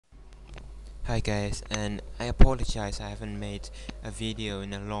Hi guys, and I apologize I haven't made a video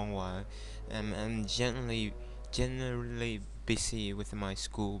in a long while. I'm generally busy with my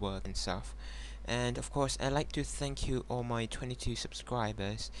schoolwork and stuff. And of course, I'd like to thank you all my 22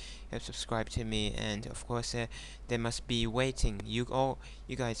 subscribers who have subscribed to me, and of course they must be waiting. You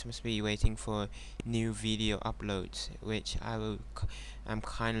guys must be waiting for new video uploads, which I'm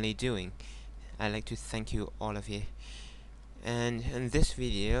kindly doing. I'd like to thank you all of you. And in this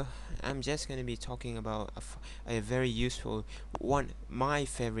video, I'm just going to be talking about a very useful one, my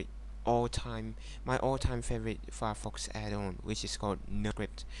all-time favorite Firefox add-on, which is called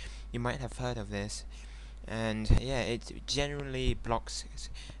NoScript. You might have heard of this, and yeah, it generally blocks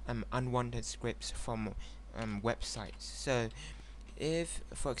unwanted scripts from websites. So,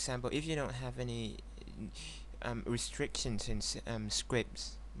 for example, if you don't have any restrictions in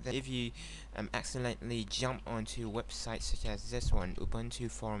scripts, that if you accidentally jump onto websites such as this one,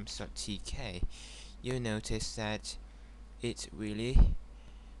 ubuntuforums.tk, you'll notice that it's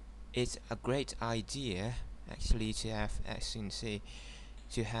a great idea actually to have, as you can see,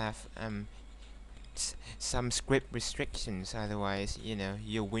 to have some script restrictions. Otherwise,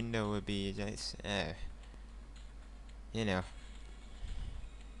 your window will be just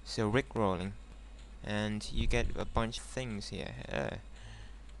so rickrolling, and you get a bunch of things here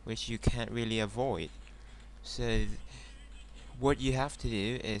which you can't really avoid. So what you have to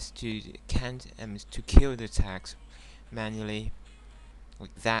do is to kill the tags manually,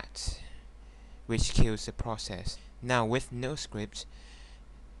 like that, which kills the process. Now with NoScript,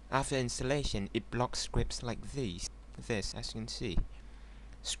 after installation, it blocks scripts like this, as you can see.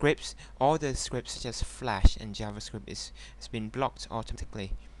 All the scripts such as Flash and JavaScript has been blocked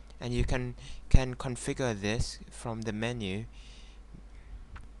automatically, and you can configure this from the menu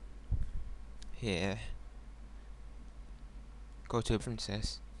here. Go to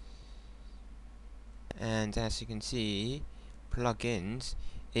Preferences, and as you can see, plugins,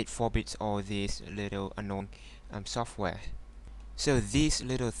 it forbids all these little annoying software. So these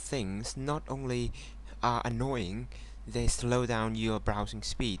little things not only are annoying, they slow down your browsing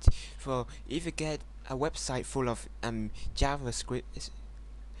speed. For if you get a website full of JavaScript,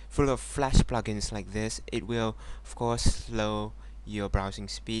 full of Flash plugins like this, it will of course slow your browsing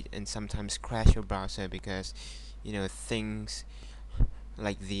speed and sometimes crash your browser, because things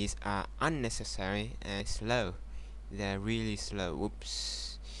like these are unnecessary and slow. They're really slow.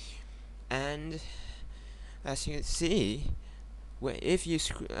 Whoops. And as you can see, if you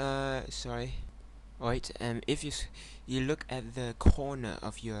if you look at the corner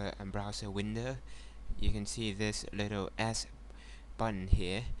of your browser window, you can see this little S button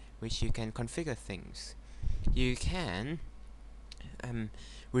here, which you can configure things. You can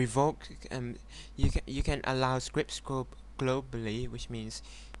revoke you can allow script scope globally, which means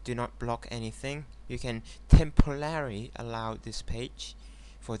do not block anything. You can temporarily allow this page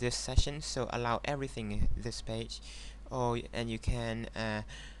for this session, so allow everything in this page, and you can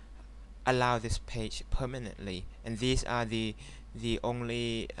allow this page permanently. And these are the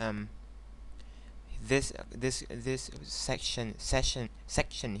only this section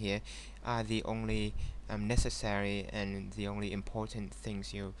here are the only necessary and the only important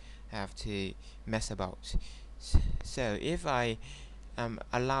things you have to mess about. So if I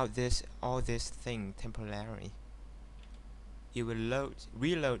allow all this thing temporarily, it will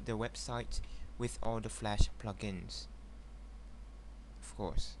reload the website with all the Flash plugins, of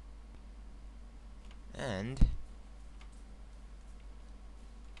course. And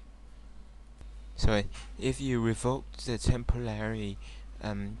so if you revoke the temporary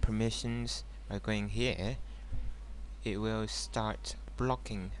permissions by going here, it will start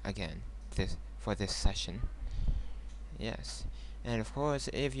blocking again for this session. Yes, and of course,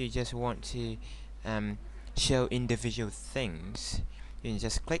 if you just want to show individual things, you can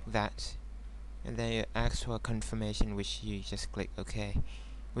just click that, and then you ask for a confirmation, which you just click OK,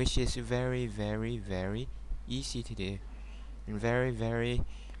 which is very easy to do, and very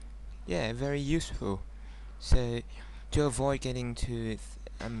useful. So to avoid getting to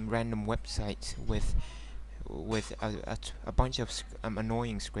random websites with a bunch of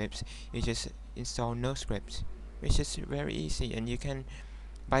annoying scripts, you just install NoScript, which is very easy. And you can,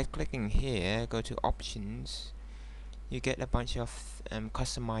 by clicking here, go to options, you get a bunch of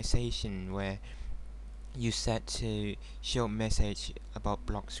customization where you set to show message about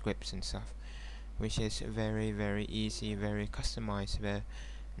block scripts and stuff, which is very easy, very customizable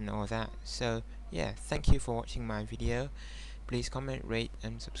and all that. So yeah, thank you for watching my video. Please comment, rate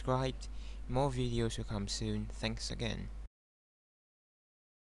and subscribe. More videos will come soon. Thanks again.